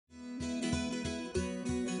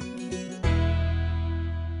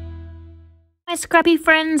Hi Scrappy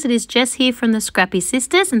friends, it is Jess here from the Scrappy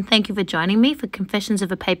Sisters, and thank you for joining me for Confessions of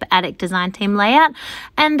a Paper Addict Design Team Layout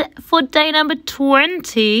and for day number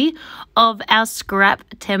 20 of our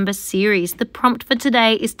Scraptember series. The prompt for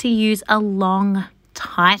today is to use a long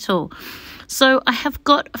title. So I have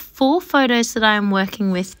got 4 photos that I am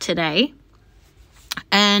working with today.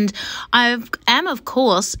 And I am, of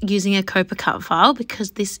course, using a COAPA cut file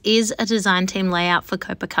because this is a design team layout for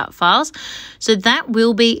COAPA cut files. So that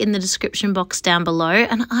will be in the description box down below.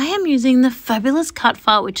 And I am using the fabulous cut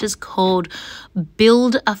file, which is called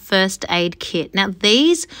Build a First Aid Kit. Now,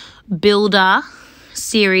 these builder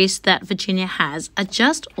series that Virginia has are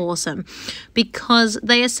just awesome because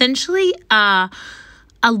they essentially are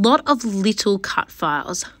a lot of little cut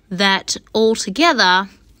files that all together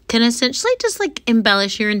can essentially just like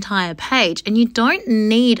embellish your entire page, and you don't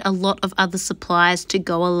need a lot of other supplies to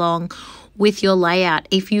go along with your layout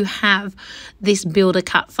if you have this builder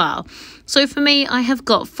cut file. So for me, I have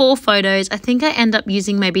got 4 photos. I think I end up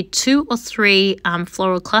using maybe 2 or 3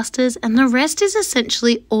 floral clusters, and the rest is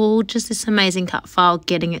essentially all just this amazing cut file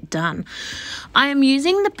getting it done. I am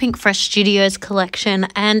using the Pink Fresh Studios collection,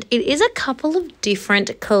 and it is a couple of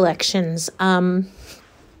different collections.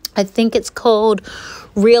 I think it's called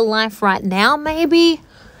Real Life Right Now, maybe.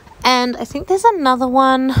 And I think there's another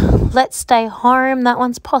one, Let's Stay Home. That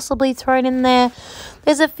one's possibly thrown in there.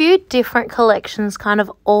 There's a few different collections kind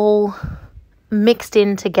of all mixed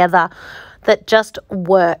in together that just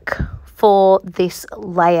work for this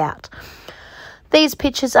layout. These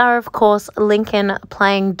pictures are, of course, Lincoln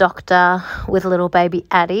playing doctor with little baby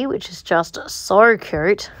Addie, which is just so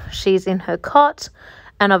cute. She's in her cot.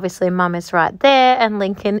 And obviously Mum is right there, and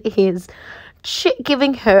Lincoln is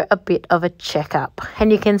giving her a bit of a checkup.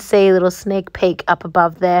 And you can see a little sneak peek up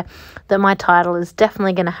above there that my title is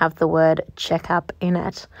definitely going to have the word checkup in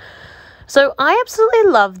it. So I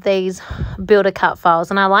absolutely love these builder cut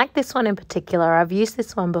files, and I like this one in particular. I've used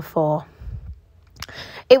this one before.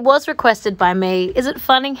 It was requested by me. Is it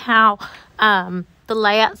funny how the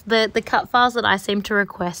layouts, the cut files that I seem to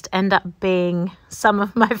request end up being some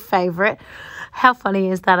of my favorite? How funny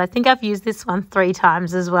is that? I think I've used this one 3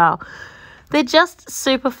 times as well. They're just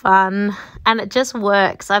super fun and it just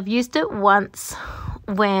works. I've used it once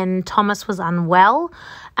when Thomas was unwell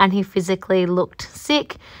and he physically looked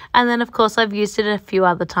sick. And then, of course, I've used it a few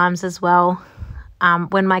other times as well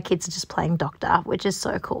when my kids are just playing doctor, which is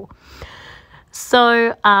so cool.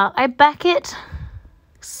 So I back it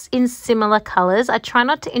in similar colours. I try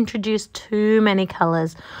not to introduce too many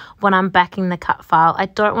colours when I'm backing the cut file. I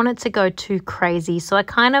don't want it to go too crazy, so I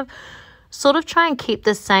kind of sort of try and keep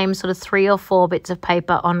the same sort of 3 or 4 bits of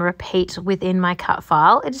paper on repeat within my cut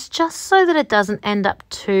file. It's just so that it doesn't end up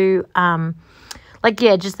too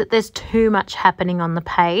just that there's too much happening on the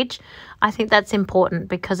page. I think that's important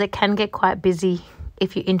because it can get quite busy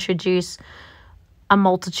if you introduce a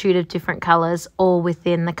multitude of different colours all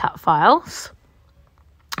within the cut files.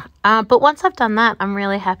 But once I've done that, I'm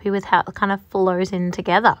really happy with how it kind of flows in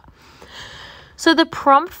together. So the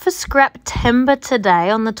prompt for Scraptember today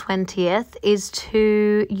on the 20th is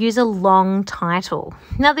to use a long title.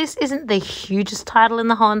 Now, this isn't the hugest title in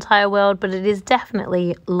the whole entire world, but it is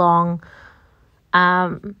definitely long. I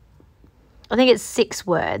think it's 6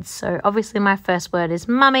 words. So obviously my first word is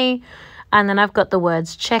mummy, and then I've got the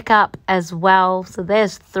words checkup as well. So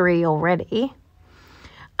there's 3 already.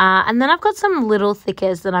 And then I've got some little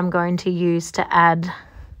thickers that I'm going to use to add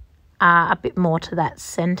a bit more to that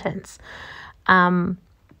sentence. I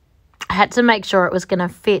had to make sure it was going to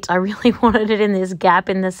fit. I really wanted it in this gap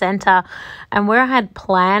in the center. And where I had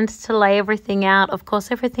planned to lay everything out, of course,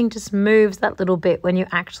 everything just moves that little bit when you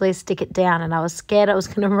actually stick it down. And I was scared I was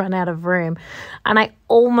going to run out of room. And I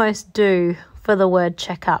almost do for the word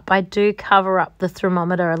checkup. I do cover up the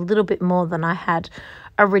thermometer a little bit more than I had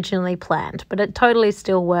originally planned, but it totally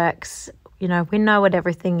still works. You know, we know what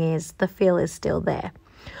everything is. The feel is still there.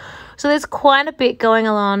 So there's quite a bit going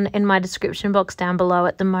on in my description box down below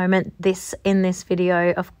at the moment. In this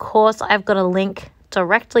video, of course, I've got a link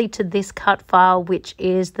directly to this cut file, which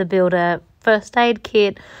is the Builder First Aid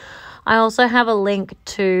Kit. I also have a link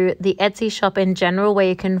to the Etsy shop in general, where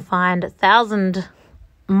you can find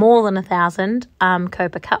more than 1,000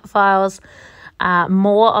 COAPA cut files.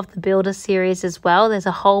 More of the builder series as well. There's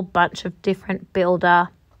a whole bunch of different builder,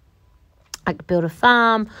 like build a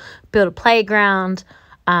farm, build a playground,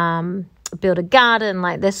 build a garden.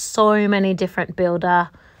 Like there's so many different builder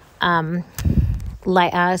cut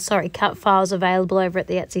files available over at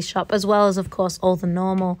the Etsy shop, as well as, of course, all the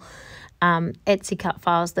normal Etsy cut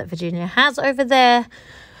files that Virginia has over there.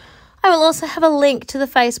 I will also have a link to the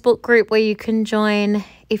Facebook group where you can join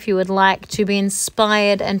if you would like to be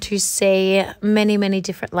inspired and to see many, many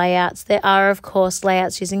different layouts. There are, of course,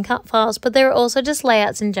 layouts using cut files, but there are also just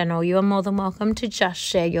layouts in general. You are more than welcome to just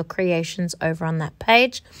share your creations over on that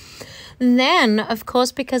page. Then, of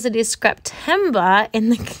course, because it is Scraptember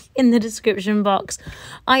in the description box,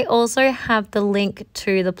 I also have the link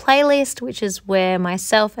to the playlist, which is where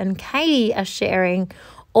myself and Katie are sharing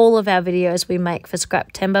all of our videos we make for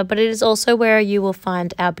Scraptember, but it is also where you will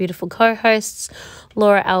find our beautiful co-hosts,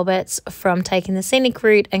 Laura Alberts from Taking the Scenic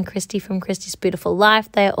Route and Christy from Christy's Beautiful Life.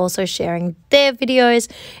 They are also sharing their videos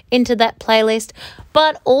into that playlist,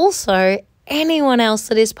 but also anyone else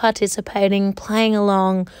that is participating, playing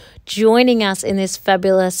along, joining us in this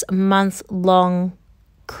fabulous month-long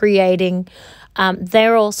creating.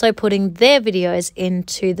 They're also putting their videos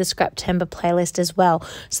into the Scraptember playlist as well.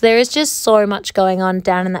 So there is just so much going on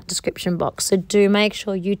down in that description box. So do make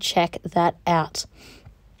sure you check that out.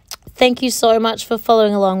 Thank you so much for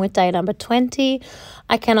following along with day number 20.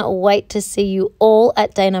 I cannot wait to see you all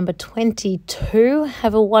at day number 22.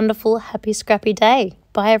 Have a wonderful, happy, scrappy day.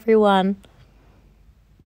 Bye, everyone.